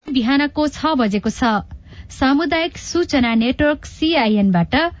बिहानको 6 बजेको छ। सामुदायिक सूचना नेटवर्क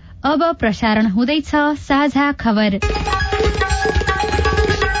CIN-बाट अब प्रसारण हुँदैछ साझा खबर।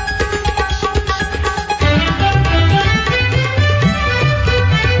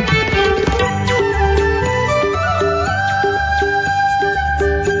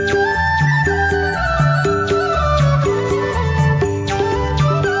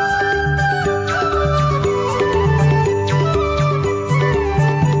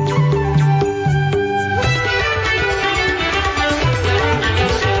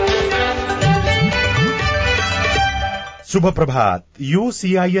 शुभ प्रभात। यो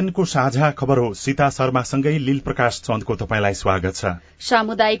CIN को साझा खबर हो। सीता शर्मासँगै लील प्रकाश चन्दको तपाईंलाई स्वागत छ।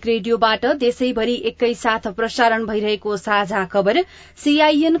 सामुदायिक रेडियोबाट देशैभरि एकैसाथ प्रसारण भइरहेको साझा खबर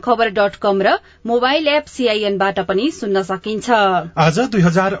CIN-खबर.com र मोबाइल एप CIN-बाट पनि सुन्न सकिन्छ। आज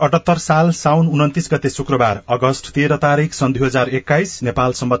 2078 साल साउन 29 गते शुक्रबार, अगस्त 13 तारिक सन् 2021,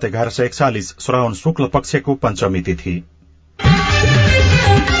 नेपाल सम्वत 1141 श्रावण शुक्ल पक्षको पञ्चमी तिथि।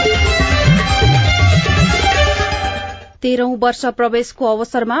 13औं वर्ष प्रवेशको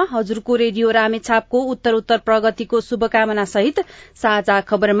अवसरमा हजुरको रेडियो रामेछापको उत्तर प्रगतिको शुभकामना सहित साझा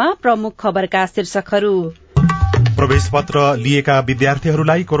खबरमा प्रमुख खबरका शीर्षकहरू। प्रवेश पत्र लिएका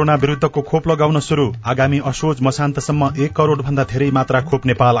विद्यार्थीहरूलाई कोरोना विरूद्धको खोप लगाउन शुरू। आगामी असोज मसान्तसम्म 1 करोड़ भन्दा धेरै मात्रा खोप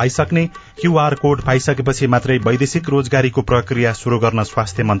नेपाल आइसक्ने। QR कोड पाइसकेपछि मात्रै वैदेशिक रोजगारीको प्रक्रिया शुरू गर्न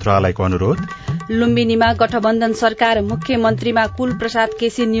स्वास्थ्य मन्त्रालयको अनुरोध। लुम्बिनीमा गठबन्धन सरकार, मुख्यमन्त्रीमा कुल प्रसाद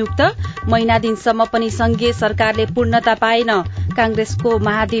केसी नियुक्त। महिना दिनसम्म पनि संघीय सरकारले पूर्णता पाएन। कांग्रेसको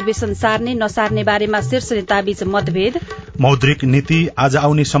महाधिवेशन सार्ने नसार्ने बारेमा शीर्ष नेताबीच मतभेद। मौद्रिक नीति आज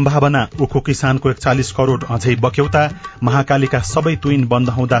आउने सम्भावना। उखु किसानको 41 करोड़ अझै बक्यौता। महाकालीका सबै तुइन बन्द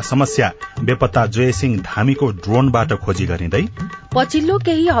हुँदा समस्या। बेपत्ता जयसिंह धामीको ड्रोनबाट खोजी गरिँदै। पछिल्लो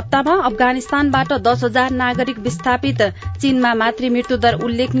केही हप्तामा अफगानिस्तानबाट 10,000 नागरिक विस्थापित। चीनमा मातृ मृत्युदर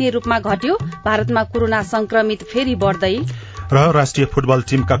उल्लेखनीय रूपमा घट्यो। भारतमा कोरोना संक्रमित फेरि बढ्दै। र राष्ट्रिय फुटबल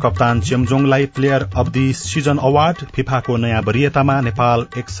टीमका कप्तान चेम्जोङलाई player of the season award. फिफाको नयाँ वरियतामा नेपाल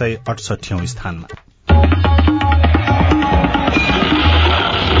 168औं स्थानमा।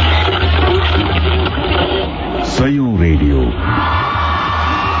 सयौं रेडियो,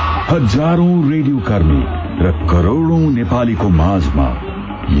 हजारौं रेडियो कर्मी र करोड़ौं नेपालीको माझमा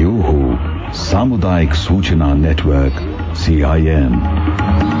यो हो सामुदायिक सूचना नेटवर्क CIN।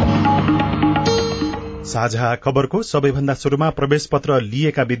 साझा खबरको सबैभन्दा शुरूमा प्रवेश पत्र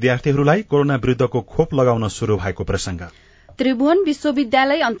लिएका विद्यार्थीहरूलाई कोरोना विरूद्धको खोप लगाउन शुरू भएको प्रसंग। त्रिभुवन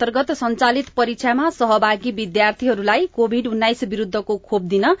विश्वविद्यालय अन्तर्गत सञ्चालित परीक्षामा सहभागी विद्यार्थीहरूलाई कोभिड-19 विरूद्धको खोप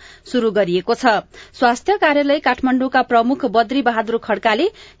दिन शुरू गरिएको छ। स्वास्थ्य कार्यालय काठमाडौँका प्रमुख बद्री बहादुर खड्काले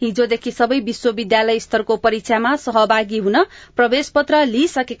हिजोदेखि सबै विश्वविद्यालय स्तरको परीक्षामा सहभागी हुन प्रवेश पत्र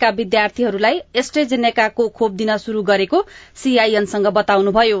लिइसकेका विद्यार्थीहरूलाई एस्ट्रेजेनेकाको खोप दिन शुरू गरेको CIN-सँग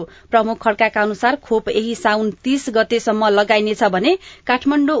बताउनुभयो। प्रमुख खड्काका अनुसार खोप यही साउन 30 गतेसम्म लगाइनेछ भने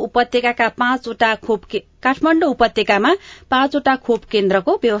काठमाडौँ उपत्यकामा 5वटा खोप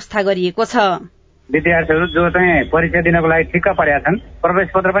केन्द्रको व्यवस्था गरिएको छ। विद्यार्थीहरू जो चाहिँ परीक्षा दिनको लागि ठिक्क परेका छन्, प्रवेश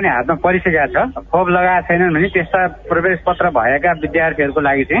पत्र पनि हातमा परिसकेका छ, खोप लगाएका छैनन् भने त्यस्ता प्रवेश पत्र भएका विद्यार्थीहरूको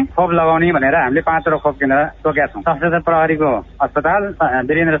लागि चाहिँ खोप लगाउने भनेर हामीले 5वटा खोप केन्द्र तोकेका छौँ। सशस्त्र प्रहरीको अस्पताल,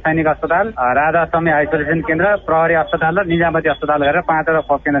 वीरेन्द्र सैनिक अस्पताल, राधा समय आइसोलेसन केन्द्र, प्रहरी अस्पताल र निजामती अस्पताल गरेर 5वटा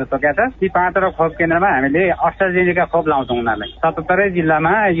खोप केन्द्र तोकेका छ। ती 5वटा खोप केन्द्रमा हामीले अस्ट्राजेनेका खोप लाउँछौँ। उनीहरूलाई 77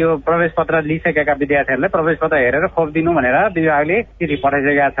 जिल्लामा यो प्रवेश पत्र लिइसकेका विद्यार्थीहरूलाई प्रवेश पत्र हेरेर खोप दिनु भनेर विभागले चिठी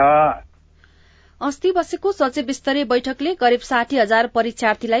पठाइसकेका छ। अस्ति बसेको सचिव स्तरीय बैठकले करिब 60,000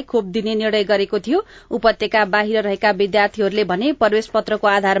 परीक्षार्थीलाई खोप दिने निर्णय गरेको थियो। उपत्यका बाहिर रहेका विद्यार्थीहरूले भने प्रवेश पत्रको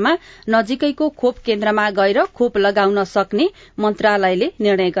आधारमा नजिकैको खोप केन्द्रमा गएर खोप लगाउन सक्ने मन्त्रालयले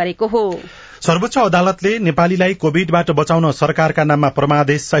निर्णय गरेको हो। सर्वोच्च अदालतले नेपालीलाई कोविडबाट बचाउन सरकारका नाममा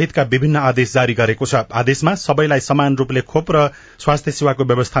परमादेश सहितका विभिन्न आदेश जारी गरेको छ। आदेशमा सबैलाई समान रूपले खोप र स्वास्थ्य सेवाको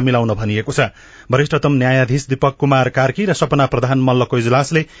व्यवस्था मिलाउन भनिएको छ। वरिष्ठतम न्यायाधीश दीपक कुमार कार्की र सपना प्रधान मल्लको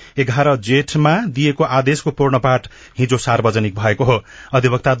इजलासले 11 जेठमा दिएको आदेशको पूर्णपाठ हिजो सार्वजनिक भएको हो।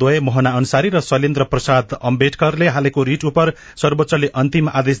 अधिवक्ताद्वय मोहना अन्सारी र शैलेन्द्र प्रसाद अम्बेडकरले हालेको रिट उप सर्वोच्चले अन्तिम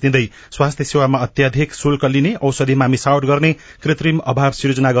आदेश दिँदै स्वास्थ्य सेवामा अत्याधिक शुल्क लिने, औषधिमा मिसावट गर्ने, कृत्रिम अभाव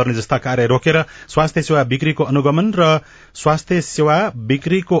सिर्जना गर्ने जस्ता कार्य रोकेर स्वास्थ्य सेवा बिक्रीको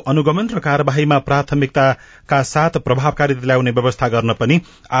अनुगमन र कार्यवाहीमा प्राथमिकताका साथ प्रभावकारिता ल्याउने व्यवस्था गर्न पनि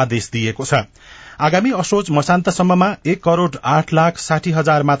आदेश दिएको छ। आगामी असोज मसान्तसम्ममा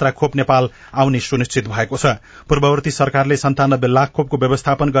 1,08,60,000 मात्रा खोप नेपाल आउने सुनिश्चित भएको छ। पूर्ववर्ती सरकारले 97 लाख खोपको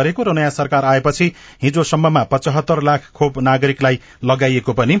व्यवस्थापन गरेको र नयाँ सरकार आएपछि हिजोसम्ममा 75 लाख खोप नागरिकलाई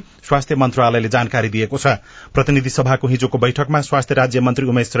लगाइएको पनि स्वास्थ्य मन्त्रालयले जानकारी दिएको छ। प्रतिनिधि सभाको हिजोको बैठकमा स्वास्थ्य राज्य मन्त्री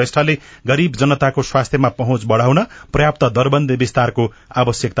उमेश श्रेष्ठले गरीब जनताको स्वास्थ्यमा पहुँच बढ़ाउन पर्याप्त दरबन्दी विस्तारको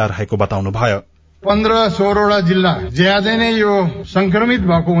आवश्यकता रहेको बताउनुभयो। 15-16 जिल्ला ज्यादै नै यो संक्रमित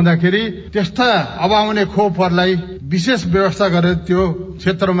भएको हुँदाखेरि त्यस्ता अब आउने खोपहरूलाई विशेष व्यवस्था गरेर त्यो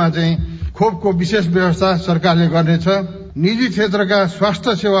क्षेत्रमा चाहिँ खोपको विशेष व्यवस्था सरकारले गर्नेछ। निजी क्षेत्रका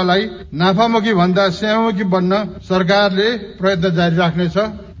स्वास्थ्य सेवालाई नाफामुखी भन्दा सेवामुखी बन्न सरकारले प्रयत्न जारी राख्नेछ।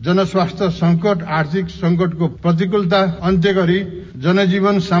 जनस्वास्थ्य संकट, आर्थिक संकटको प्रतिकूलता अन्त्य गरी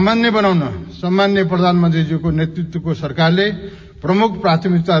जनजीवन सामान्य बनाउन सम्मान्य प्रधानमन्त्रीज्यूको नेतृत्वको सरकारले प्रमुख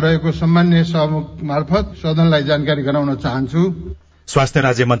प्राथमिकता रहेको सम्मान्य सभामुख मार्फत सदनलाई जानकारी गराउन चाहन्छु। स्वास्थ्य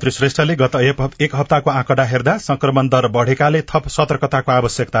राज्य मन्त्री श्रेष्ठले गत एक हप्ताको आँकडा हेर्दा संक्रमण दर बढ़ेकाले थप सतर्कताको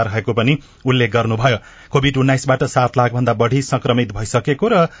आवश्यकता रहेको पनि उल्लेख गर्नुभयो। कोविड-19बाट 7 लाख भन्दा बढ़ी संक्रमित भइसकेको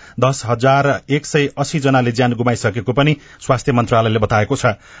र 10,180 जनाले ज्यान गुमाइसकेको पनि स्वास्थ्य मन्त्रालयले बताएको छ।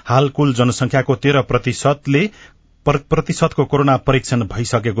 हाल कुल जनसंख्याको 13% प्रतिशतको कोरोना परीक्षण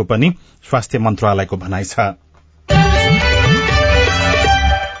भइसकेको पनि स्वास्थ्य मन्त्रालयको भनाइ छ।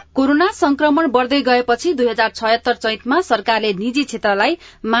 कोरोना संक्रमण बढ़दै गएपछि 2076 चैतमा सरकारले निजी क्षेत्रलाई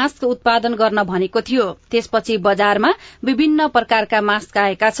मास्क उत्पादन गर्न भनेको थियो। त्यसपछि बजारमा विभिन्न प्रकारका मास्क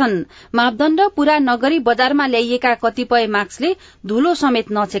आएका छन्। मापदण्ड पूरा नगरी बजारमा ल्याइएका कतिपय मास्कले धूलो समेत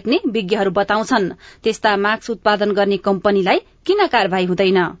नछेक्ने विज्ञहरू बताउँछन्। त्यस्ता मास्क उत्पादन गर्ने कम्पनीलाई किन कारवाही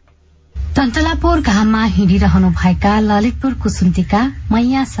हुँदैन? टन्टलापुर घाममा हिँडिरहनु भएका ललितपुर कुसुन्तीका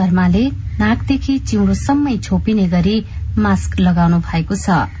मैया शर्माले नाकदेखि चिउरोसम्मै छोपिने गरी मास्क लगाउनु भएको छ।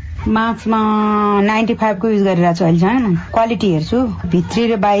 मास्कमा 95 को युज गरिरहेको छु अहिलेसम्म। क्वालिटी हेर्छु, भित्री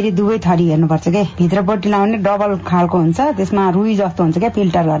र बाहिरी दुवै थरी हेर्नुपर्छ के। भित्रपट्टि लाउने डबल खालको हुन्छ, त्यसमा रुई जस्तो हुन्छ क्या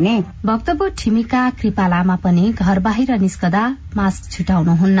फिल्टर गर्ने। भक्तपुर ठिमीका कृपा लामा पनि घर बाहिर निस्कदा मास्क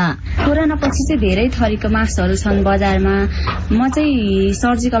छुटाउनुहुन्न। कोरोना पछि चाहिँ धेरै थरीको मास्कहरू छन् बजारमा। म चाहिँ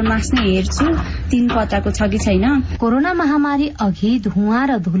सर्जिकल मास्क नै हेर्छु, 3 पत्ताको छ कि छैन। कोरोना महामारी अघि धुवाँ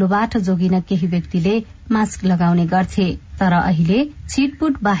र धुलोबाट जोगिन केही व्यक्तिले मास्क लगाउने गर्थे, तर अहिले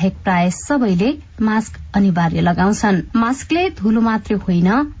छिटपुट बाहेक प्राय सबैले मास्क अनिवार्य लगाउँछन्। मास्कले धुलो मात्रै होइन,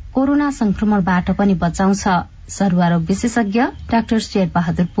 कोरोना संक्रमणबाट पनि बचाउँछ। सरुवा रोग विशेषज्ञ डाक्टर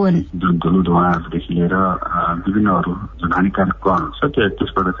शेरबहादुर पुन। जुन धुलो धुवाँदेखि लिएर विभिन्न अरू जुन हानिकारक कण हुन्छ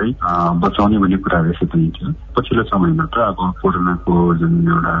त्यसबाट चाहिँ बचाउने भन्ने कुरा बेसी पनि थियो। पछिल्लो समयमा त अब कोरोनाको जुन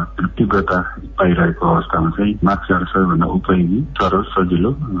एउटा तीव्रता पाइरहेको अवस्थामा चाहिँ मास्क एउटा सबैभन्दा उपयोगी, सरल,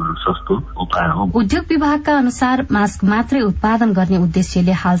 सजिलो, सस्तो उपाय हो। उद्योग विभागका अनुसार मास्क मात्रै उत्पादन गर्ने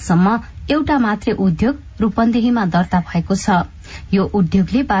उद्देश्यले हालसम्म एउटा मात्रै उद्योग रूपन्देहीमा दर्ता भएको छ। यो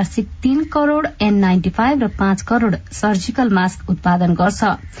उद्योगले वार्षिक 3 करोड़ N95 र 5 करोड़ सर्जिकल मास्क उत्पादन गर्छ।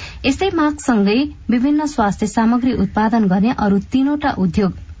 यस्तै मास्कसँगै विभिन्न स्वास्थ्य सामग्री उत्पादन गर्ने अरू 3वटा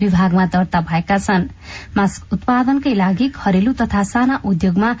उद्योग विभागमा दर्ता भएका छन्। मास्क उत्पादनकै लागि घरेलु तथा साना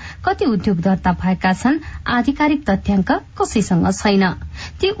उद्योगमा कति उद्योग दर्ता भएका छन्, आधिकारिक तथ्याङ्क कसैसँग छैन।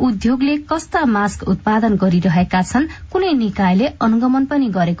 ती उद्योगले कस्ता मास्क उत्पादन गरिरहेका छन् कुनै निकायले अनुगमन पनि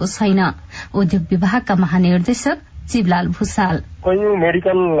गरेको छैन। उद्योग विभागका महानिर्देशक शिवलाल भूषाल। कयौं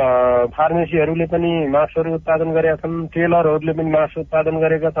मेडिकल फार्मेसीहरूले पनि मास्कहरू उत्पादन गरेका छन्, टेलरहरूले पनि मास्क उत्पादन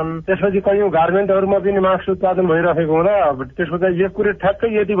गरेका छन्। त्यसपछि कयौं गार्मेन्टहरूमा पनि मास्क उत्पादन भइरहेको हुँदा त्यसको चाहिँ एक कुरो ठ्याक्कै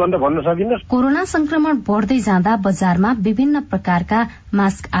यति भन्न सकिन्न। कोरोना संक्रमण बढ़दै जाँदा बजारमा विभिन्न प्रकारका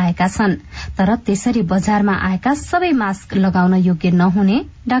मास्क आएका छन्, तर त्यसरी बजारमा आएका सबै मास्क लगाउन योग्य नहुने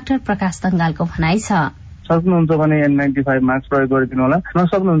डाक्टर प्रकाश दंगालको भनाइ छ। सक्नुहुन्छ भने N95 मास्क प्रयोग गरिदिनु होला,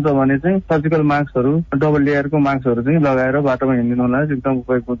 नसक्नुहुन्छ भने चाहिँ सर्जिकल मास्कहरू, डबल लेयरको मास्कहरू चाहिँ लगाएर बाटोमा हिँडिदिनु होला, एकदम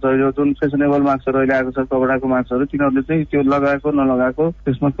उपयोग हुन्छ। यो जुन फेसनेबल मास्कहरू अहिले आएको छ, कपडाको मास्कहरू, तिनीहरूले चाहिँ त्यो लगाएको नलगाएको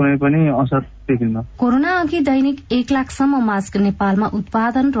त्यसमा कुनै पनि असर देखिन्न। कोरोना अघि दैनिक 1 लाखसम्म मास्क नेपालमा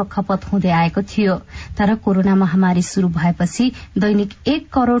उत्पादन र खपत हुँदै आएको थियो, तर कोरोना महामारी शुरू भएपछि दैनिक 1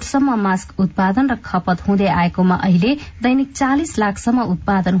 करोड़सम्म मास्क उत्पादन र खपत हुँदै आएकोमा अहिले दैनिक 40 लाखसम्म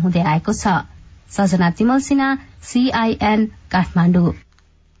उत्पादन हुँदै आएको छ। सजना तिमल सिन्हा, CIN काठमाडौँ।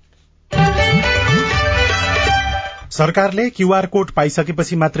 सरकारले क्यूआर कोड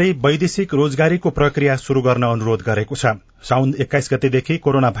पाइसकेपछि मात्रै वैदेशिक रोजगारीको प्रक्रिया शुरू गर्न अनुरोध गरेको छ। साउन 21 गतेदेखि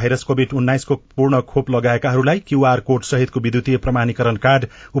कोरोना भाइरस कोभिड-19 को पूर्ण खोप लगाएकाहरूलाई क्यूआर कोड सहितको विद्युतीय प्रमाणीकरण कार्ड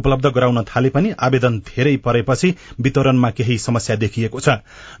उपलब्ध गराउन थाले पनि आवेदन धेरै परेपछि वितरणमा केही समस्या देखिएको छ।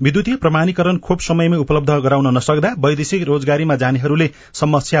 विद्युतीय प्रमाणीकरण खोप समयमै उपलब्ध गराउन नसक्दा वैदेशिक रोजगारीमा जानेहरूले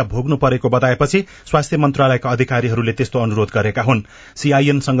समस्या भोग्नु परेको बताएपछि स्वास्थ्य मन्त्रालयका अधिकारीहरूले त्यस्तो अनुरोध गरेका हुन्।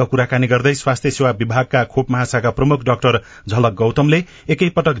 सीआईएनसँग कुराकानी गर्दै स्वास्थ्य सेवा विभागका खोप महाशाखा प्रमुख डाक्टर झलक गौतमले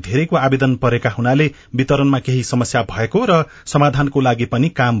एकैपटक धेरैको आवेदन परेका हुनाले वितरणमा केही समस्या भएको र समाधानको लागि पनि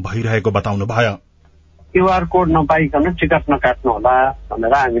काम भइरहेको बताउनुभयो। क्यूआर कोड नपाइकन टिकट नकाट्नु होला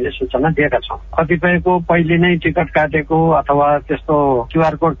भनेर हामीले सूचना दिएका छौं। कतिपयको पहिले नै टिकट काटेको अथवा त्यस्तो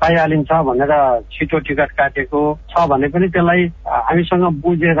क्यूआर कोड पाइहालिन्छ भनेर छिटो टिकट काटेको छ भने पनि त्यसलाई हामीसँग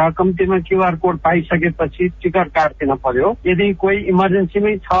बुझेर कम्तीमा क्यूआर कोड पाइसकेपछि टिकट काट्दिन पर्यो। यदि कोही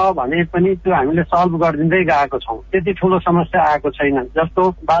इमर्जेन्सीमै छ भने पनि त्यो हामीले सल्भ गरिदिँदै गएको छौं। त्यति ठूलो समस्या आएको छैन। जस्तो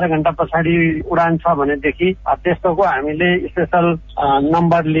 12 घण्टा पछाडि उडान छ भनेदेखि त्यस्तोको हामीले स्पेशल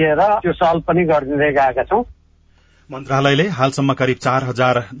नम्बर लिएर त्यो सल्भ पनि गरिदिँदै गएका छौं। मन्त्रालयले हालसम्म करिब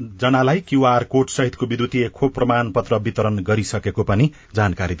 4000 जनालाई क्यूआर कोड सहितको विद्युतीय खोप प्रमाणपत्र वितरण गरिसकेको पनि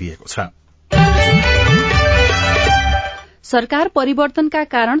जानकारी दिएको छ। सरकार परिवर्तनका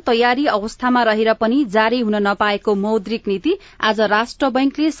कारण तयारी अवस्थामा रहेर पनि जारी हुन नपाएको मौद्रिक नीति आज राष्ट्र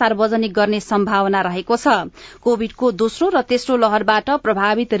बैंकले सार्वजनिक गर्ने सम्भावना रहेको छ। कोविडको दोस्रो र तेस्रो लहरबाट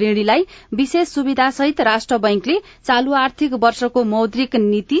प्रभावित ऋणीलाई विशेष सुविधासहित राष्ट्र बैंकले चालू आर्थिक वर्षको मौद्रिक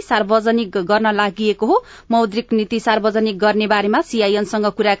नीति सार्वजनिक गर्न लागिएको हो। मौद्रिक नीति सार्वजनिक गर्ने बारेमा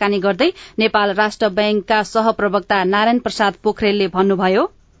सीआईएनसँग कुराकानी गर्दै नेपाल राष्ट्र बैंकका सहप्रवक्ता नारायण प्रसाद पोखरेलले भन्नुभयो,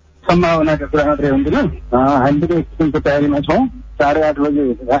 सम्भावनाका कुरा मात्रै हुँदैन। हामी पनि एक किसिमको तयारीमा छौं। 8:30 बजे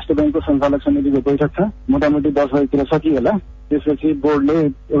राष्ट्र बैंकको सञ्चालक समितिको बैठक छ। मोटामोटी 10 बजेतिर सकिएला। त्यसपछि बोर्डले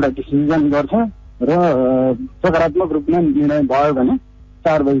एउटा डिसिजन गर्छ र सकारात्मक रूपमा निर्णय भयो भने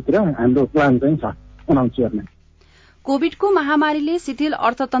 4 बजेतिर हाम्रो प्लान चाहिँ छ अनाउन्स गर्ने। कोविडको महामारीले शिथिल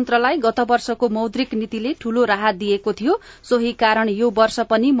अर्थतन्त्रलाई गत वर्षको मौद्रिक नीतिले ठूलो राहत दिएको थियो। सोही कारण यो वर्ष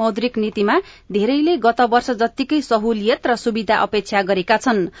पनि मौद्रिक नीतिमा धेरैले गत वर्ष जत्तिकै सहुलियत र सुविधा अपेक्षा गरेका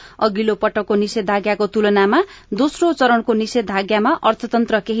छन्। अघिल्लो पटकको निषेधाज्ञाको तुलनामा दोस्रो चरणको निषेधाज्ञामा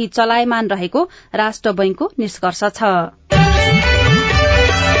अर्थतन्त्र केही चलायमान रहेको राष्ट्र बैंकको निष्कर्ष छ।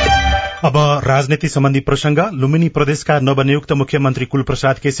 अब राजनीति सम्बन्धी प्रसंग। लुम्बिनी प्रदेशका नवनियुक्त मुख्यमन्त्री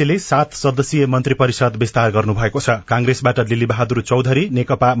कुलप्रसाद केसीले 7 सदस्यीय मन्त्री परिषद विस्तार गर्नुभएको छ। कांग्रेसबाट लिली बहादुर चौधरी,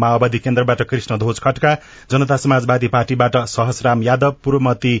 नेकपा माओवादी केन्द्रबाट कृष्णध्वज खड्का, जनता समाजवादी पार्टीबाट सहसराम यादव,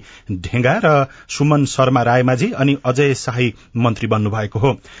 पूर्वमती ढेंगा र सुमन शर्मा रायमाझी अनि अजय शाही मन्त्री बन्नुभएको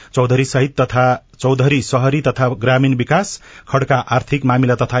हो। चौधरी शहरी तथा ग्रामीण विकास, खड्का आर्थिक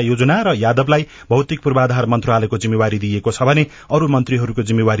मामिला तथा योजना र यादवलाई भौतिक पूर्वाधार मन्त्रालयको जिम्मेवारी दिइएको छ भने अरू मन्त्रीहरूको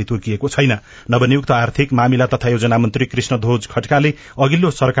जिम्मेवारी तोकिएको छैन। नवनियुक्त आर्थिक मामिला तथा योजना मन्त्री कृष्णध्वज खड्काले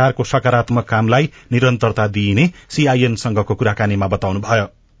अघिल्लो सरकारको सकारात्मक कामलाई निरन्तरता दिइने सीआईएनसँगको कुराकानीमा बताउनुभयो।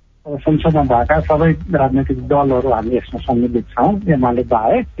 संसदमा भएका सबै राजनैतिक दलहरू हामी यसमा सम्मिलित छौं, एमाले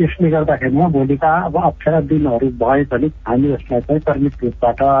बाहेक। त्यसले गर्दाखेरिमा भोलिका अब अप्ठ्यारा दिनहरू भए पनि हामी यसलाई चाहिँ कर्मित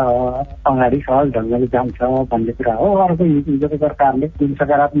रूपबाट अगाडि सहज ढंगले जान्छ भन्ने कुरा हो। अर्को हिजोको सरकारले जुन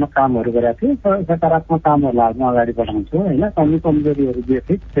सकारात्मक कामहरू गरेका थिए, सकारात्मक कामहरूलाई हामी अगाडि बढाउँछौँ होइन। कमी कमजोरीहरू जे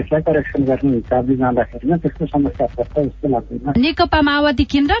थिए त्यसलाई करेक्सन गर्ने हिसाबले जाँदाखेरिमा त्यस्तो समस्या पर्छ जस्तो लाग्दैन। नेकपा माओवादी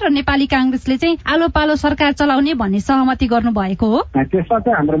केन्द्र र नेपाली कांग्रेसले चाहिँ आलो पालो सरकार चलाउने भन्ने सहमति गर्नु भएको हो। त्यसमा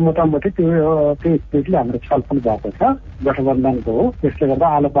चाहिँ हाम्रो मोटामोटी त्यो स्थितिले हाम्रो छलफल भएको छ, गठबन्धनको हो। त्यसले गर्दा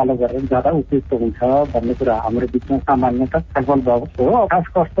आलो पालो गरेर ज्यादा उपयुक्त हुन्छ भन्ने कुरा हाम्रो बिचमा सामान्यतः छलफल भएको हो। खास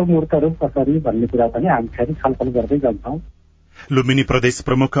कस्तो मूर्त रूप कसरी भन्ने कुरा पनि हामी फेरि छलफल गर्दै जान्छौं। लुम्बिनी प्रदेश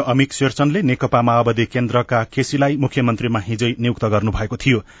प्रमुख अमिक शेरचनले नेकपा माओवादी केन्द्रका केसीलाई मुख्यमन्त्रीमा हिजै नियुक्त गर्नुभएको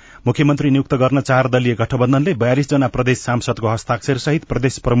थियो। मुख्यमन्त्री नियुक्त गर्न 4 दलीय गठबन्धनले 42 जना प्रदेश सांसदको हस्ताक्षर सहित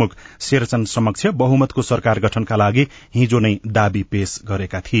प्रदेश प्रमुख शेरचन समक्ष बहुमतको सरकार गठनका लागि हिजो नै दावी पेश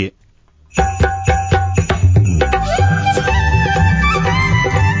गरेका थिए।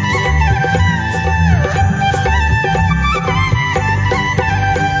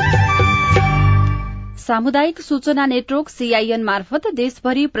 सामुदायिक सूचना नेटवर्क सीआईएन मार्फत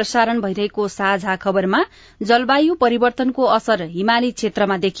देशभरि प्रसारण भइरहेको साझा खबरमा जलवायु परिवर्तनको असर हिमाली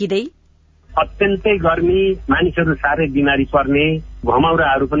क्षेत्रमा देखिँदै, अत्यन्तै गर्मी, मानिसहरू साह्रै बिमारी पर्ने,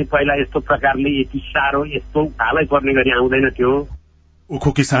 घमाउराहरू पनि पहिला यस्तो प्रकारले यति साह्रो यस्तो हालै पर्ने गरी आउँदैन थियो।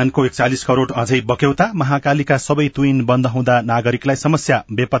 उखु किसानको 41 करोड़ अझै बक्यौता। महाकालीका सबै तुइन बन्द हुँदा नागरिकलाई समस्या।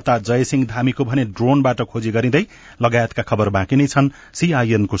 बेपत्ता जयसिंह धामीको भने ड्रोनबाट खोजी गरिँदै लगायतका खबर बाँकी नै छन्।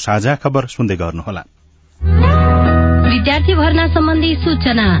 सीआईएनको साझा खबर सुन्दै गर्नुहोला। विद्यार्थी भर्ना सम्बन्धी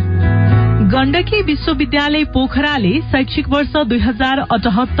सूचना। गण्डकी विश्वविद्यालय पोखराले शैक्षिक वर्ष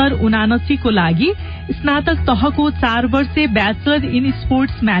 2078-79 को लागि स्नातक तहको 4 वर्षे bachelor in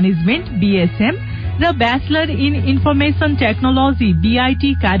sports management BSM र bachelor in information technology BIT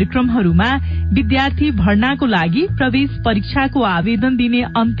कार्यक्रमहरूमा विद्यार्थी भर्नाको लागि प्रवेश परीक्षाको आवेदन दिने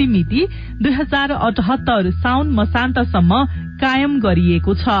अन्तिम मिति 2078 साउन मसान्तसम्म कायम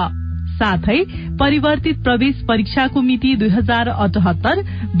गरिएको छ। साथै परिवर्तित प्रवेश परीक्षाको मिति 2078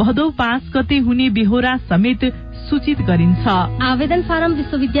 भदौ 5 गते हुने बेहोरा समेत सूचित गरिन्छ। आवेदन फारम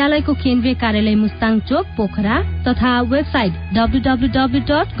विश्वविद्यालयको केन्द्रीय कार्यालय मुस्ताङ चोक पोखरा तथा वेबसाइट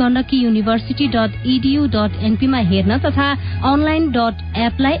www.gandakiyuniversity.edu.np मा हेर्न तथा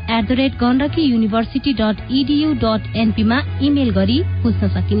online.apply@gandakiyuniversity.edu.np मा इमेल गरी बुझ्न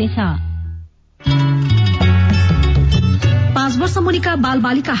सकिनेछ। 5 वर्ष मुनिका बाल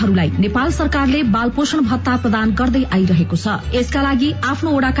बालिकाहरूलाई नेपाल सरकारले बाल पोषण भत्ता प्रदान गर्दै आइरहेको छ। यसका लागि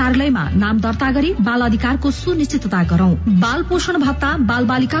आफ्नो वडा कार्यालयमा नाम दर्ता गरी बाल अधिकारको सुनिश्चितता गरौं। बाल पोषण भत्ता बाल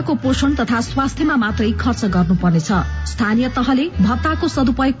बालिकाको पोषण तथा स्वास्थ्यमा मात्रै खर्च गर्नुपर्नेछ। स्थानीय तहले भत्ताको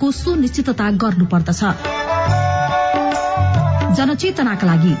सदुपयोगको सुनिश्चितता गर्नुपर्दछ। जनचेतनाका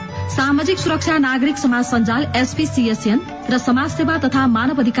लागि सामाजिक सुरक्षा नागरिक समाज सञ्जाल SPCSN र समाज सेवा तथा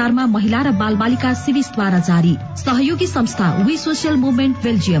मानव अधिकारमा महिला र बाल बालिका सिविसद्वारा जारी। सहयोगी संस्था वी सोशल मुभमेन्ट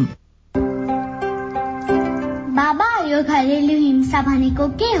बेल्जियम। बाबा, यो घरेलु हिंसा भनेको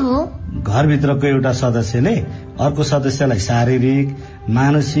के हो? घरभित्रको एउटा सदस्यले अर्को सदस्यलाई शारीरिक,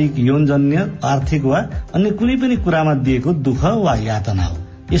 मानसिक, यौनजन्य, आर्थिक वा अन्य कुनै पनि कुरामा दिएको दुःख वा यातना हो।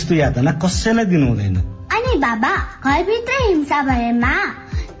 यस्तो यातना कसैलाई दिनु हुँदैन। अनि बाबा, घरभित्र हिंसा भएमा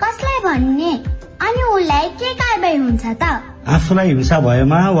कसलाई भन्ने अनि उनलाई के कारबाही हुन्छ त? आफूलाई हिंसा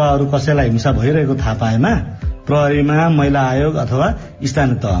भएमा वा अरू कसैलाई हिंसा भइरहेको थाहा पाएमा प्रहरीमा, महिला आयोग अथवा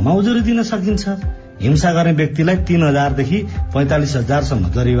स्थानीय तहमा उजुरी दिन सकिन्छ। हिंसा गर्ने व्यक्तिलाई 3000 देखि 45,000 सम्म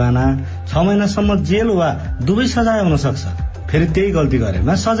जरिवाना, 6 महिनासम्म जेल वा दुवै सजाय हुन सक्छ। फेरि त्यही गल्ती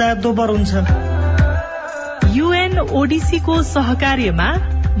गरेमा सजाय दोब्बर हुन्छ। UNODC को सहकार्यमा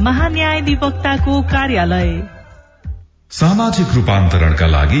महान्यायाधिवक्ताको कार्यालय। सामाजिक रूपान्तरणका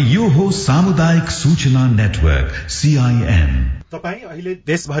लागि यो हो सामुदायिक सूचना नेटवर्क CIN। तपाईँ अहिले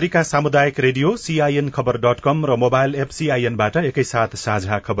देशभरिका सामुदायिक रेडियो CIN खबर.com र मोबाइल एप CIN बाट एकैसाथ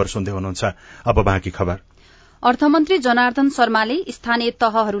साझा खबर सुन्दै हुनुहुन्छ। अब बाँकी खबर। अर्थमन्त्री जनार्दन शर्माले स्थानीय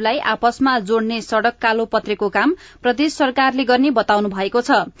तहहरूलाई आपसमा जोड्ने सड़क कालोपत्रेको काम प्रदेश सरकारले गर्ने बताउनु भएको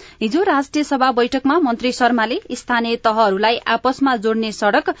छ। हिजो राष्ट्रिय सभा बैठकमा मन्त्री शर्माले स्थानीय तहहरूलाई आपसमा जोड्ने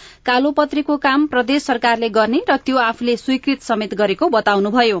सड़क कालोपत्रेको काम प्रदेश सरकारले गर्ने र त्यो आफूले स्वीकृत समेत गरेको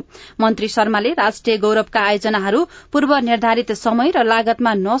बताउनुभयो। मन्त्री शर्माले राष्ट्रिय गौरवका आयोजनाहरू पूर्व निर्धारित समय र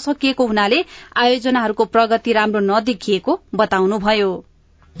लागतमा नसकिएको हुनाले आयोजनाहरूको प्रगति राम्रो नदेखिएको बताउनुभयो।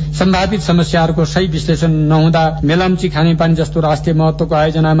 सम्भावित समस्याहरूको सही विश्लेषण नहुँदा मेलम्ची खानेपानी जस्तो राष्ट्रिय महत्वको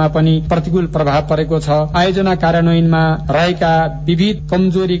आयोजनामा पनि प्रतिकूल प्रभाव परेको छ। आयोजना कार्यान्वयनमा रहेका विविध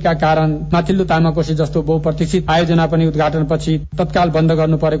कमजोरीका कारण माथिल्लो तामाकोशी जस्तो बहुप्रतीक्षित आयोजना पनि उद्घाटनपछि तत्काल बन्द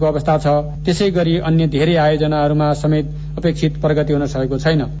गर्नु परेको अवस्था छ। त्यसै गरी अन्य धेरै आयोजनाहरूमा समेत अपेक्षित प्रगति हुन सकेको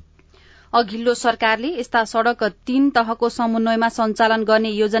छैन। अघिल्लो सरकारले यस्ता सड़क 3 तहको समन्वयमा सञ्चालन गर्ने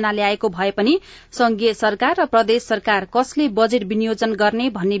योजना ल्याएको भए पनि संघीय सरकार र प्रदेश सरकार कसले बजेट विनियोजन गर्ने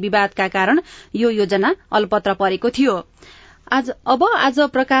भन्ने विवादका कारण यो योजना अल्पत्र परेको थियो। आज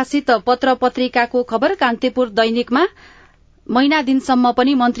प्रकाशित पत्र पत्रिकाको खबर कान्तिपुर दैनिकमा महिना दिनसम्म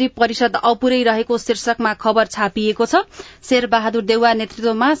पनि मन्त्री परिषद अपुरै रहेको शीर्षकमा खबर छापिएको छ। शेरबहादुर देउवा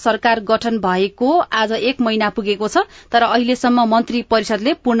नेतृत्वमा सरकार गठन भएको आज 1 महिना पुगेको छ, तर अहिलेसम्म मन्त्री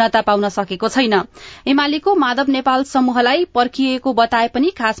परिषदले पूर्णता पाउन सकेको छैन। एमालेको माधव नेपाल समूहलाई पर्खिएको बताए पनि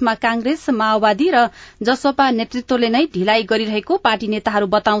खासमा कांग्रेस, माओवादी र जसपा नेतृत्वले नै ढिलाइ गरिरहेको पार्टी नेताहरू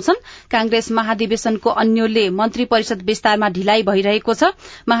बताउँछन्। कांग्रेस महाधिवेशनको अन्योलले मन्त्री परिषद विस्तारमा ढिलाइ भइरहेको छ।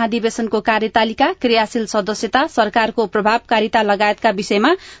 महाधिवेशनको कार्यतालिका, क्रियाशील सदस्यता, सरकारको प्रभावकारिता लगायतका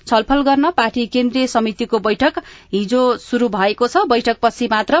विषयमा छलफल गर्न पार्टी केन्द्रीय समितिको बैठक हिजो शुरू भएको छ। बैठकपछि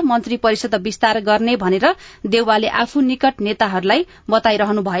मात्र मन्त्री परिषद विस्तार गर्ने भनेर देउवाले आफू निकट नेताहरूलाई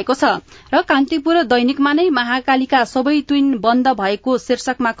बताइरहनु भएको छ। र कान्तिपुर दैनिकमा नै महाकालीका सबै तुइन बन्द भएको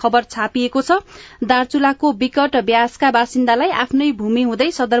शीर्षकमा खबर छापिएको छ। दार्चुलाको विकट ब्यासका बासिन्दालाई आफ्नै भूमि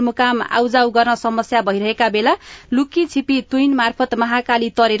हुँदै सदरमुकाम आउजाउ गर्न समस्या भइरहेका बेला लुक्की छिपी तुइन मार्फत महाकाली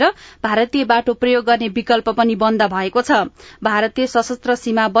तरेर भारतीय बाटो प्रयोग गर्ने विकल्प पनि बन्द भएको छ। भारतीय सशस्त्र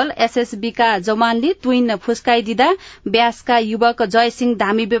सीमा बल SSB का जवानले तुइन फुस्काइदिँदा ब्यासका युवक जयसिंह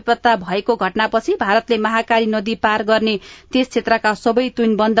धामी बेपत्ता भएको घटनापछि भारतले महाकाली नदी पार गर्ने त्यस क्षेत्रका सबै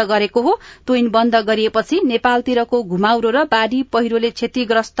तुइन बन्द गरेको हो। तुइन बन्द गरिएपछि नेपालतिरको घुमाउरो र बाढ़ी पहिरोले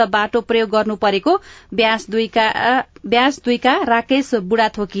क्षतिग्रस्त बाटो प्रयोग गर्नु परेको ब्यास 2 का राकेश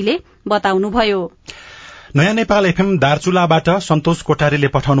बुढाथोकीले बताउनुभयो। नयाँ नेपाल एफएम दार्चुलाबाट सन्तोष कोठारीले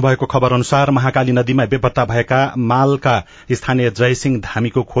पठाउनु भएको खबर अनुसार महाकाली नदीमा बेपत्ता भएका मालका स्थानीय जयसिंह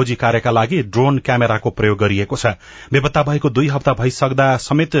धामीको खोजी कार्यका लागि ड्रोन क्यामेराको प्रयोग गरिएको छ। बेपत्ता भएको 2 हप्ता भइसक्दा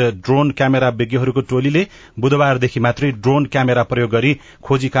समेत ड्रोन क्यामेरा विज्ञहरूको टोलीले बुधबारदेखि मात्रै ड्रोन क्यामेरा प्रयोग गरी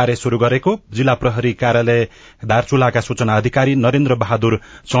खोजी कार्य शुरू गरेको जिल्ला प्रहरी कार्यालय दार्चुलाका सूचना अधिकारी नरेन्द्र बहादुर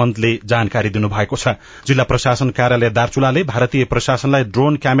चन्दले जानकारी दिनुभएको छ। जिल्ला प्रशासन कार्यालय दार्चुलाले भारतीय प्रशासनलाई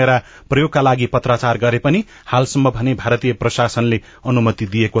ड्रोन क्यामेरा प्रयोगका लागि पत्राचार गरे पनि हालसम्म भने भारतीय प्रशासनले अनुमति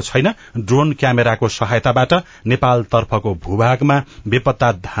दिएको छैन। ड्रोन क्यामेराको सहायताबाट नेपाल तर्फको भूभागमा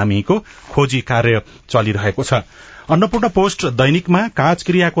बेपत्ता धामीको खोजी कार्य चलिरहेको छ। अन्नपूर्ण पोस्ट दैनिकमा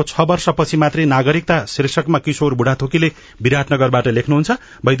काजक्रियाको 6 वर्षपछि मात्रै नागरिकता शीर्षकमा किशोर बुढाथोकीले विराटनगरबाट लेख्नुहुन्छ।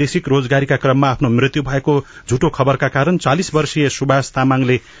 वैदेशिक रोजगारीका क्रममा आफ्नो मृत्यु भएको झुटो खबरका कारण 40 वर्षीय सुभाष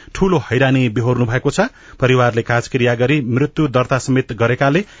तामाङले ठूलो हैरानी बेहोर्नु भएको छ। परिवारले काजक्रिया गरी मृत्यु दर्ता समेत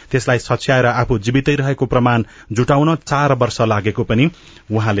गरेकाले त्यसलाई सच्याएर आफू जीवितै रहेको प्रमाण जुटाउन 4 वर्ष लागेको पनि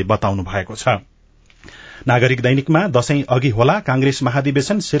उहाँले बताउनु भएको छ। नागरिक दैनिकमा दशैं अघि होला कांग्रेस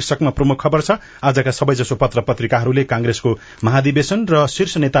महाधिवेशन शीर्षकमा प्रमुख खबर छ। आजका सबैजसो पत्र पत्रिकाहरूले कांग्रेसको महाधिवेशन र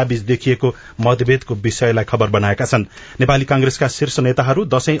शीर्ष नेताबीच देखिएको मतभेदको विषयलाई खबर बनाएका छन्। नेपाली कांग्रेसका शीर्ष नेताहरू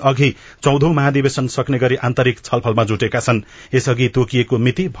दशैं अघि 14औं महाधिवेशन सक्ने गरी आन्तरिक छलफलमा जुटेका छन्। यसअघि तोकिएको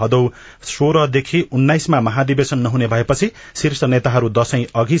मिति भदौ 16 देखि 19 मा महाधिवेशन नहुने भएपछि शीर्ष नेताहरू दशैं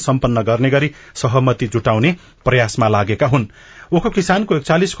अघि सम्पन्न गर्ने गरी सहमति जुटाउने प्रयासमा लागेका हुन्। उखु किसानको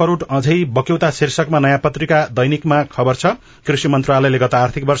 41 करोड़ अझै बक्यौता शीर्षकमा नयाँ पत्रिका दैनिकमा खबर छ। कृषि मन्त्रालयले गत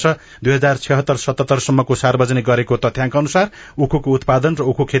आर्थिक वर्ष 2076-77 सम्मको सार्वजनिक गरेको तथ्याङ्क अनुसार उखुको उत्पादन र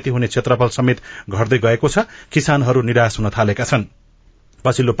उखु खेती हुने क्षेत्रफल समेत घट्दै गएको छ। किसानहरू निराश हुन थालेका छन्।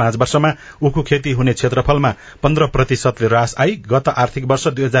 पछिल्लो 5 वर्षमा उखु खेती हुने क्षेत्रफलमा 15% ह्रास आई। गत आर्थिक वर्ष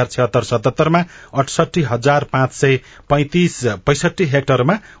 2076-77 मा 68,565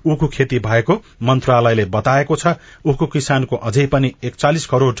 हेक्टरमा उखु खेती भएको मन्त्रालयले बताएको छ। उखु किसानको अझै पनि 41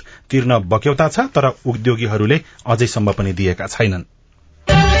 करोड़ तिर्न बक्यौता छ, तर उद्योगीहरूले अझैसम्म पनि दिएका छैनन्।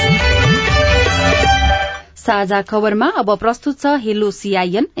 साझा खबरमा अब प्रस्तुत छ हेलो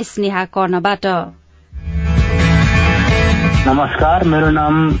सीआईएन स्नेहा कर्णबाट। नमस्कार, मेरो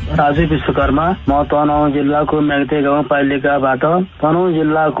नाम राजु विश्वकर्मा। म तनहुँ जिल्लाको मेगते गाउँपालिकाबाट तनहुँ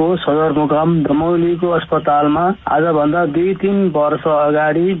जिल्लाको सदरमुकाम दमौलीको अस्पतालमा आजभन्दा 2-3 वर्ष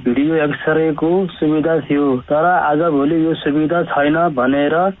अगाडि भिडियो एक्सरेको सुविधा थियो, तर आजभोलि यो सुविधा छैन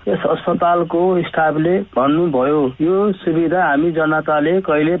भनेर यस अस्पतालको स्टाफले भन्नुभयो। यो सुविधा हामी जनताले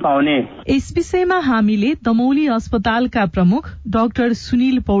कहिले पाउने? यस विषयमा हामीले दमौली अस्पतालका प्रमुख डाक्टर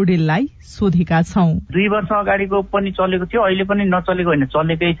सुनिल पौडेललाई सोधेका छौं। 2 वर्ष अगाडिको पनि चलेको थियो, अहिले पनि नचलेको होइन,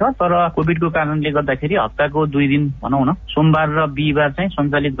 चलेकै छ, तर कोभिडको कारणले गर्दाखेरि हप्ताको 2 दिन भनौँ न सोमबार र बिहिबार चाहिँ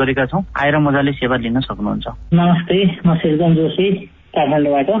सञ्चालित गरेका छौं। आएर मजाले सेवा लिन सक्नुहुन्छ। नमस्ते, म सृजन जोशी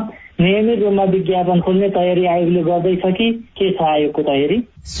काठमाडौँबाट। नियमित रूपमा विज्ञापन खोल्ने तयारी आयोगले गर्दैछ कि के छ आयोगको तयारी?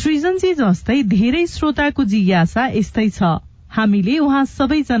 सृजनजी जस्तै धेरै श्रोताको जिज्ञासा यस्तै छ। हामीले उहाँ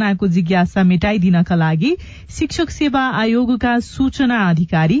सबैजनाको जिज्ञासा मेटाइदिनका लागि शिक्षक सेवा आयोगका सूचना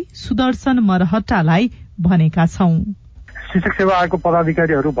अधिकारी सुदर्शन मरहट्टालाई भनेका छौं। शिक्षक सेवा आयोगको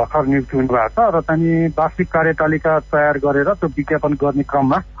पदाधिकारीहरू भर्खर नियुक्ति हुनुभएको छ र चाहिँ वार्षिक कार्यतालिका तयार गरेर त्यो विज्ञापन गर्ने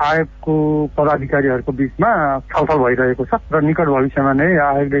क्रममा आयोगको पदाधिकारीहरूको बीचमा छलफल भइरहेको छ र निकट भविष्यमा नै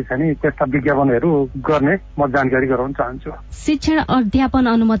आयोगले चाहिँ त्यस्ता विज्ञापनहरू गर्ने म जानकारी गराउन चाहन्छु। शिक्षण अध्यापन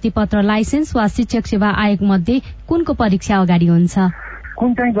अनुमति पत्र लाइसेन्स वा शिक्षक सेवा आयोग मध्ये कुनको परीक्षा अगाडि हुन्छ?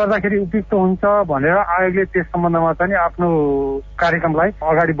 कुन चाहिँ गर्दाखेरि उपयुक्त हुन्छ भनेर आयोगले त्यस सम्बन्धमा चाहिँ आफ्नो कार्यक्रमलाई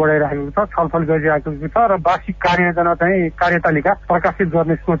अगाडि बढाइराखेको छ, छलफल गरिरहेको छ र वार्षिक कार्ययोजना चाहिँ कार्यतालिका प्रकाशित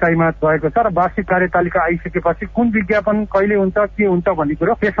गर्ने सोचाइमा रहेको छ र वार्षिक कार्यतालिका आइसकेपछि कुन विज्ञापन कहिले हुन्छ के हुन्छ भन्ने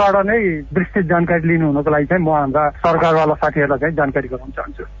कुरो त्यसबाट नै विस्तृत जानकारी लिनु हुनको लागि चाहिँ म हाम्रा सरकारवाला साथीहरूलाई चाहिँ जानकारी गराउन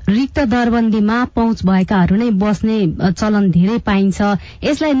चाहन्छु। रिक्त दरबन्दीमा पहुँच भएकाहरू नै बस्ने चलन धेरै पाइन्छ,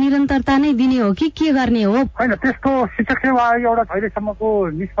 यसलाई निरन्तरता नै दिने हो कि के गर्ने हो? होइन, त्यस्तो शिक्षक सेवा आयोग एउटा अहिलेसम्मको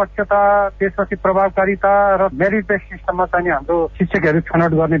निष्पक्षता त्यसपछि प्रभावकारिता र मेरिट बेस सिस्टममा चाहिँ हाम्रो शिक्षकहरू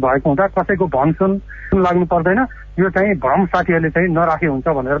छनौट गर्ने भएको हुँदा कसैको भनसुन लाग्नु पर्दैन। यो चाहिँ भ्रम साथीहरूले चाहिँ नराखे हुन्छ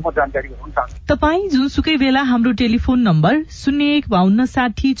भनेर म जानकारी गराउन चाहन्छु। तपाईँ जुनसुकै बेला हाम्रो टेलिफोन नम्बर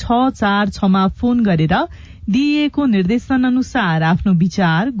 01526046 मा फोन गरेर दिइएको निर्देशन अनुसार आफ्नो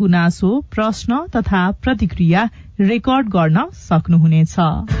विचार, गुनासो, प्रश्न तथा प्रतिक्रिया रेकर्ड गर्न सक्नुहुनेछ।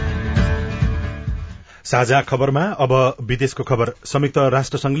 साझा खबरमा अब विदेशको खबर। संयुक्त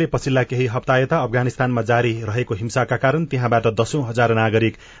राष्ट्र संघले पछिल्ला केही हप्ता यता अफगानिस्तानमा जारी रहेको हिंसाका कारण त्यहाँबाट 10,000 हजार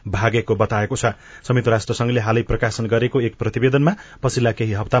नागरिक भागेको बताएको छ। संयुक्त राष्ट्र संघले हालै प्रकाशन गरेको एक प्रतिवेदनमा पछिल्ला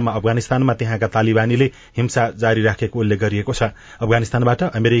केही हप्तामा अफगानिस्तानमा त्यहाँका तालिबानीले हिंसा जारी राखेको उल्लेख गरिएको छ। अफगानिस्तानबाट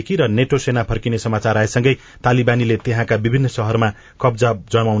अमेरिकी र नेटो सेना फर्किने समाचार आएसँगै तालिबानीले त्यहाँका विभिन्न शहरमा कब्जा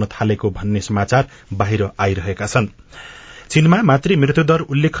जमाउन थालेको भन्ने समाचार बाहिर आइरहेका छन्। चीनमा मातृ मृत्युदर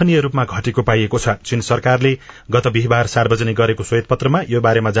उल्लेखनीय रूपमा घटेको पाइएको छ। चीन सरकारले गत बिहीबार सार्वजनिक गरेको श्वेतपत्रमा यो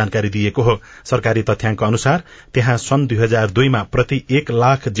बारेमा जानकारी दिएको हो। सरकारी तथ्याङ्क अनुसार त्यहाँ सन् 2002 मा प्रति 1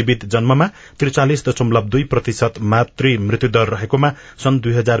 लाख जीवित जन्ममा 43.2% मातृ मृत्युदर रहेकोमा सन्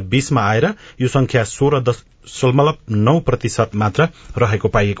 2020 मा आएर यो संख्या 16.9% मात्र रहेको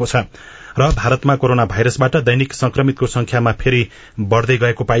पाइएको छ। र भारतमा कोरोना भाइरसबाट दैनिक संक्रमितको संख्यामा फेरि बढ़दै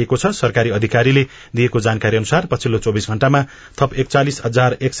गएको पाइएको छ। सरकारी अधिकारीले दिएको जानकारी अनुसार पछिल्लो 24 घण्टामा थप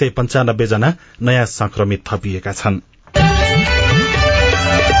 41,195 जना नयाँ संक्रमित थपिएका छन्।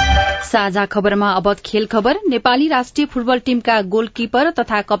 साझा खबरमा अब खेल खबर। नेपाली राष्ट्रिय फुटबल टीमका गोलकीपर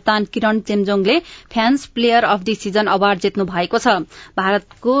तथा कप्तान किरण चेम्जोङले fans player of the season award जित्नु भएको छ।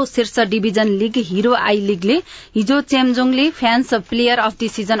 भारतको शीर्ष डिभिजन लीग हिरो आई लीगले हिजो चेम्जोङले fans player of the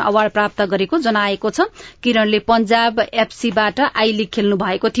season award प्राप्त गरेको जनाएको छ। किरणले पंजाब एफसीबाट आई लीग खेल्नु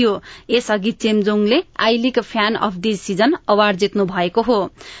भएको थियो। यसअघि चेम्जोङले I league fan of the season award जित्नु भएको हो।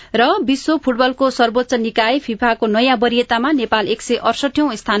 र विश्व फुटबलको सर्वोच्च निकाय फिफाको नयाँ वरियतामा नेपाल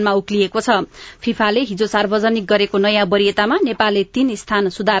 168औं स्थानमा उक्लिएको छ। फिफाले हिजो सार्वजनिक गरेको नयाँ वरियतामा नेपालले 3 स्थान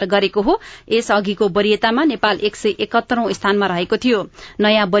सुधार गरेको हो। यसअघिको वरियतामा नेपाल 171औं स्थानमा रहेको थियो।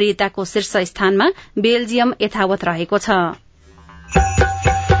 नयाँ वरियताको शीर्ष स्थानमा बेल्जियम यथावत रहेको छ।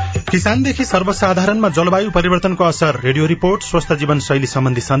 किसानदेखि सर्वसाधारणमा जलवायु परिवर्तनको असर, रेडियो रिपोर्ट, स्वस्थ जीवनशैली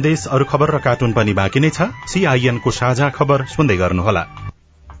सम्बन्धी सन्देश, अरू खबर र कार्टुन पनि बाँकी नै छ। सीआईएन को साझा खबर सुन्दै गर्नुहोला।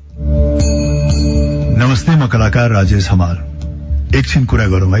 नमस्ते, म कलाकार राजेश हमाल। एकछिन कुरा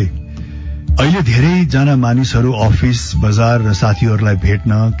गरौं है। अहिले धेरै जना मानिसहरू अफिस, बजार र साथीहरूलाई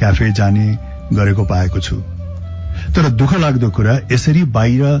भेट्न क्याफे जाने गरेको पाएको छु। तर दुःख लाग्दो कुरा, यसरी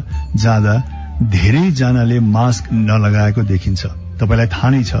बाहिर जाँदा धेरै जनाले मास्क नलगाएको देखिन्छ। तपाईलाई थाहा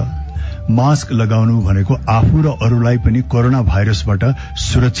नै छ, मास्क लगाउनु भनेको आफू र अरूलाई पनि कोरोना भाइरसबाट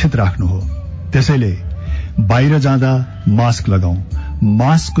सुरक्षित राख्नु हो। त्यसैले बाहिर जाँदा मास्क लगाऊ,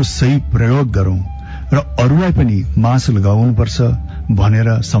 मास्कको सही प्रयोग गरौं र अरूलाई पनि मास्क लगाउनुपर्छ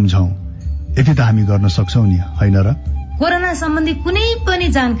भनेर सम्झाऊ। यति त हामी गर्न सक्छौ नि, हैन र? कोरोना सम्बन्धी कुनै पनि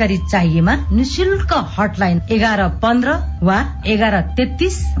जानकारी चाहिएमा निशुल्क हटलाइन 1115 वा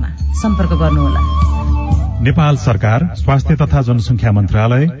 1133 मा सम्पर्क गर्नुहोला। नेपाल सरकार, स्वास्थ्य तथा जनसंख्या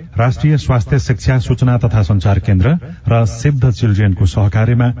मन्त्रालय, राष्ट्रिय स्वास्थ्य शिक्षा सूचना तथा संचार केन्द्र र सेभ द चिल्ड्रेनको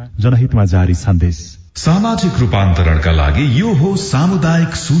सहकार्यमा जनहितमा जारी सन्देश। सामाजिक रूपान्तरणका लागि यो हो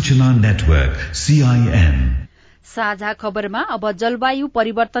सामुदायिक सूचना नेटवर्क सीआईएन। साझा खबरमा अब जलवायु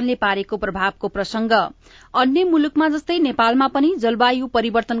परिवर्तनले पारेको प्रभावको प्रसंग। अन्य मुलुकमा जस्तै नेपालमा पनि जलवायु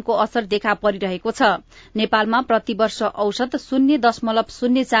परिवर्तनको असर देखा परिरहेको छ। नेपालमा प्रतिवर्ष औसत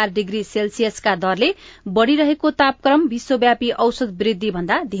 0.04 डिग्री सेल्सियसका दरले बढ़िरहेको तापक्रम विश्वव्यापी औसत वृद्धि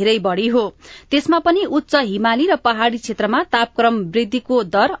भन्दा धेरै बढ़ी हो। त्यसमा पनि उच्च हिमाली र पहाड़ी क्षेत्रमा तापक्रम वृद्धिको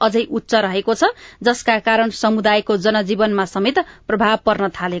दर अझै उच्च रहेको छ, जसका कारण समुदायको जनजीवनमा समेत प्रभाव पर्न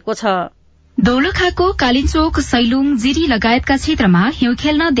थालेको छ। दोलखाको कालिचोक, सैलुङ, जिरी लगायतका क्षेत्रमा हिउँ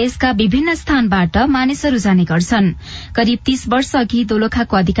खेल्न देशका विभिन्न स्थानबाट मानिसहरू जाने गर्छन्। करिब 30 वर्ष अघि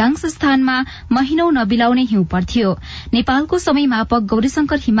दोलखाको अधिकांश स्थानमा महिनौं नबिलाउने हिउँ पर्थ्यो। नेपालको समय मापक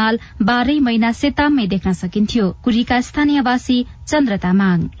गौरीशंकर हिमाल 12 महिना सेताममै देख्न सकिन्थ्यो। कुरीका स्थानीयवासी चन्द्र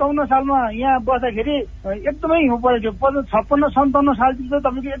तामाङ। 54 सालमा यहाँ बस्दाखेरि एकदमै हिउँ परेको थियो। 56-57 सालतिर त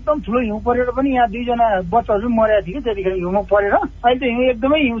तपाईँको एकदम ठुलो हिउँ परेर पनि यहाँ 2 जना बच्चाहरू मरेका थियो त्यतिखेर हिउँमा परेर। अहिले त हिउँ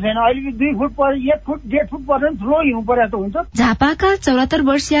एकदमै हिउँ छैन। अहिले 2 फुट परे, 1 फुट 1.5 फुट परेर ठुलो हिउँ परेको हुन्छ। झापाका 74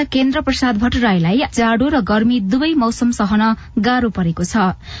 वर्षीय केन्द्र प्रसाद भट्टराईलाई जाडो र गर्मी दुवै मौसम सहन गाह्रो परेको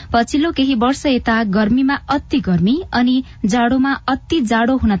छ। पछिल्लो केही वर्ष यता गर्मीमा अति गर्मी अनि जाडोमा अति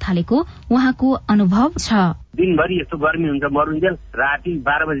जाडो हुन थालेको उहाँको अनुभव छ। दिनभरि यस्तो गर्मी हुन्छ, मरुन्जेल राति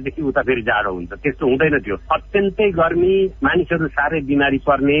 12 बजेदेखि उता फेरि जाडो हुन्छ। त्यस्तो हुँदैन थियो। अत्यन्तै गर्मी, मानिसहरू साह्रै बिमारी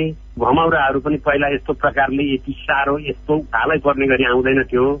पर्ने, घमाउराहरू पनि पहिला यस्तो प्रकारले यति साह्रो यस्तो हालै पर्ने गरी आउँदैन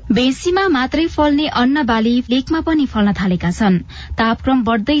थियो। बेसीमा मात्रै फल्ने अन्न बाली लेकमा पनि फल्न थालेका छन्। तापक्रम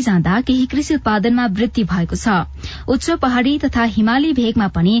बढ़दै जाँदा केही कृषि उत्पादनमा वृद्धि भएको छ। उच्च पहाड़ी तथा हिमाली भेगमा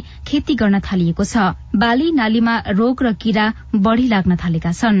पनि खेती गर्न थालिएको छ। बाली नालीमा रोग र कीड़ा बढ़ी लाग्न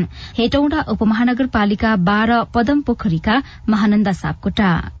थालेका छन्। हेटौँडा उपमहानगरपालिका 12 पदम पोखरीका महानन्दा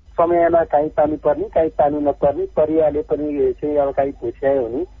सापकोटा। समयमा काहीँ पानी पर्ने, काहीँ पानी नपर्ने, परिवारले पनि चाहिँ अब काहीँ भुस्यायो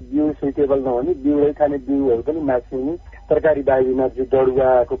भने बिउ सुइटेबल नहुने, बिउै खाने बिउहरू पनि मासिने, तरकारी बारीमा जो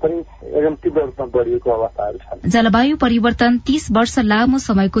डढुवाको पनि एकदम तीव्र रूपमा बढिएको अवस्थाहरू छन्। जलवायु परिवर्तन 30 वर्ष लामो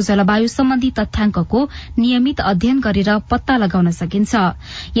समयको जलवायु सम्बन्धी तथ्याङ्कको नियमित अध्ययन गरेर पत्ता लगाउन सकिन्छ।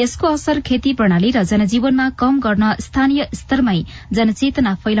 यसको असर खेती प्रणाली र जनजीवनमा कम गर्न स्थानीय स्तरमै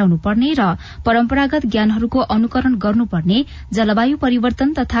जनचेतना फैलाउनु पर्ने र परम्परागत ज्ञानहरूको अनुकरण गर्नुपर्ने जलवायु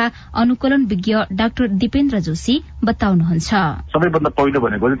परिवर्तन तथा अनुकूलन विज्ञ डाक्टर दिपेन्द्र जोशी बताउनुहुन्छ। सबैभन्दा पहिलो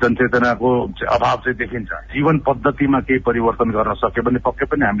भनेको जनचेतनाको अभाव चाहिँ देखिन्छ। जीवन पद्धतिमा केही परिवर्तन गर्न सक्यो भने पक्कै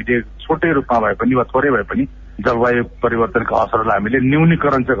पनि हामीले छोटै रूपमा भए पनि वा थोरै भए पनि जलवायु परिवर्तनको असरलाई हामीले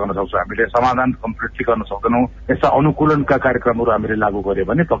न्यूनीकरण चाहिँ गर्न सक्छौँ। हामीले समाधान कम्प्लिटली गर्न सक्दैनौँ। यस्ता अनुकूलनका कार्यक्रमहरू हामीले लागू गर्यो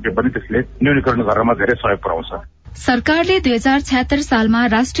भने पक्कै पनि त्यसले न्यूनीकरण गर्नमा धेरै सहयोग पुर्याउँछ। सरकारले 2076 सालमा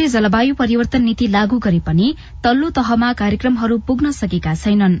राष्ट्रिय जलवायु परिवर्तन नीति लागू गरे पनि तल्लो तहमा कार्यक्रमहरू पुग्न सकेका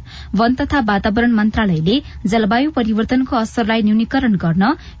छैनन्। वन तथा वातावरण मन्त्रालयले जलवायु परिवर्तनको असरलाई न्यूनीकरण गर्न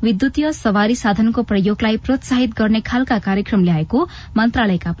विद्युतीय सवारी साधनको प्रयोगलाई प्रोत्साहित गर्ने खालका कार्यक्रम ल्याएको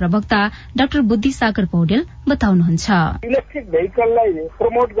मन्त्रालयका प्रवक्ता डाक्टर बुद्धिसागर पौडेल बताउनुहुन्छ। इलेक्ट्रिक भेहिकललाई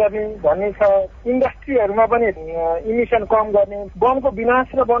प्रमोट गर्ने भन्ने छ। इन्डस्ट्रीहरूमा पनि इमिसन कम गर्ने, वनको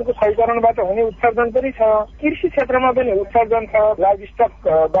विनाश र वनको क्षयकरणबाट हुने उत्सर्जन पनि छ। कृषि क्षेत्रमा पनि उत्सर्जन छ। लाइभ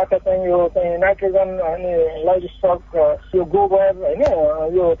स्टकबाट चाहिँ यो चाहिँ नाइट्रोजन अनि लाइभ स्टक यो गोबर होइन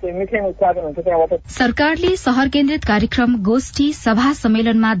यो चाहिँ मिथेन उत्पादन हुन्छ त्यहाँबाट। सरकारले शहर केन्द्रित कार्यक्रम, गोष्ठी, सभा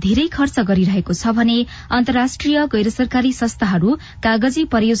सम्मेलनमा धेरै खर्च गरिरहेको छ भने अन्तर्राष्ट्रिय गैर सरकारी संस्थाहरू कागजी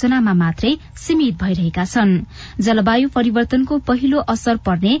परियोजनामा मात्रै सीमित भइरहेका छन्। जलवायु परिवर्तनको पहिलो असर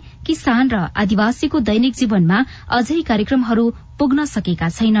पर्ने किसान र आदिवासीको दैनिक जीवनमा अझै कार्यक्रमहरू पुग्न सकेका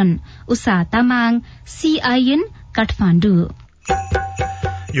छैनन्। उषा तामाङ, सीआईएन, काठमाडौँ।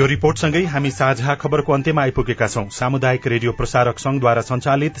 यो रिपोर्टसँगै हामी साझा खबरको अन्त्यमा आइपुगेका छौं। सामुदायिक रेडियो प्रसारक संघद्वारा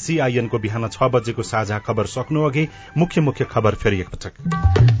संचालित सीआईएनको बिहान 6 बजेको साझा खबर सक्नु अघि मुख्य मुख्य खबर फेरि एकपटक।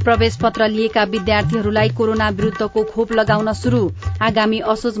 प्रवेश पत्र लिएका विद्यार्थीहरूलाई कोरोना विरूद्धको खोप लगाउन शुरू। आगामी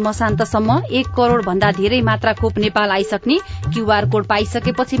असोज मसान्तसम्म 1 करोड़ भन्दा धेरै मात्रा खोप नेपाल आइसक्ने। क्यूआर कोड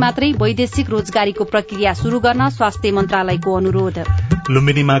पाइसकेपछि मात्रै वैदेशिक रोजगारीको प्रक्रिया शुरू गर्न स्वास्थ्य मन्त्रालयको अनुरोध।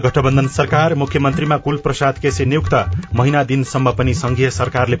 लुम्बिनीमा गठबन्धन सरकार, मुख्यमन्त्रीमा कुल प्रसाद केसी नियुक्त। महिना दिनसम्म पनि संघीय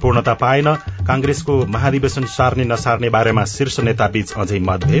सरकारले पूर्णता पाएन। कांग्रेसको महाधिवेशन सार्ने नसार्ने बारेमा शीर्ष नेताबीच अझै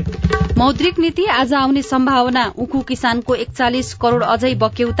मतभेद। मौद्रिक नीति आज आउने सम्भावना। उखु किसानको 41 करोड़ अझै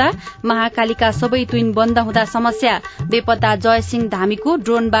बक्यौता। महाकालीका सबै तुइन बन्द हुँदा समस्या। बेपत्ता जयसिंह धामीको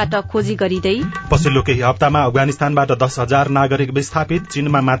ड्रोनबाट खोजी गरिँदै। पछिल्लो केही हप्तामा अफगानिस्तानबाट 10,000 नागरिक विस्थापित।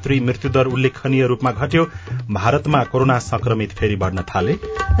 चीनमा मातृ मृत्युदर उल्लेखनीय रूपमा घट्यो। भारतमा कोरोना संक्रमित फेरि बढ्न थाले।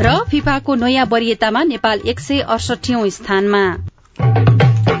 र फिफाको नयाँ वरियतामा नेपाल 168औं स्थानमा।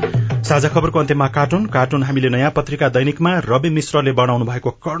 साझा खबरको अन्त्यमा कार्टुन हामीले नयाँ पत्रिका दैनिकमा रवि मिश्रले बनाउनु भएको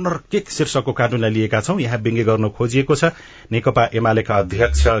कर्नर किक शीर्षकको कार्टुनलाई लिएका छौं। यहाँ व्यङ्ग्य गर्न खोजिएको छ नेकपा एमालेका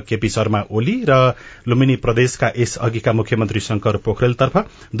अध्यक्ष केपी शर्मा ओली र लुम्बिनी प्रदेशका यस अघिका मुख्यमन्त्री शंकर पोखरेलतर्फ।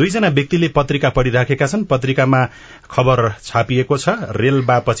 दुईजना व्यक्तिले पत्रिका पढिराखेका छन्। पत्रिकामा खबर छापिएको छ,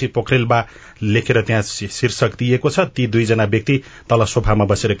 रेलबापछि पोखरेलबा लेखेर त्यहाँ शीर्षक दिएको छ। ती दुईजना व्यक्ति तल सोफामा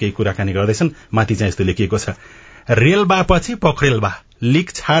बसेर केही कुराकानी गर्दैछन्। माथि चाहिँ यस्तो लेखिएको छ, रेलबापछि पोखरेलबा, लिक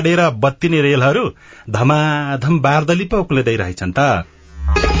छाडेर बत्तिने रेलहरू धमाधम बारदली पो उक्लिँदै रहेछन् त।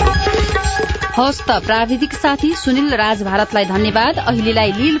 हस्त प्राविधिक साथी सुनिल राज भारतलाई धन्यवाद।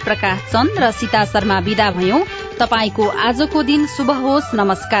 अहिलेलाई लील प्रकाश चन्द र सीता शर्मा विदा भयौं। तपाईको आजको दिन शुभ होस्।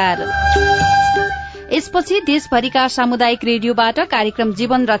 नमस्कार। यसपछि देशभरिका सामुदायिक रेडियोबाट कार्यक्रम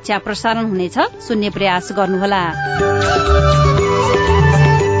जीवन रक्षा प्रसारण हुनेछ। सुन्ने प्रयास गर्नुहोला।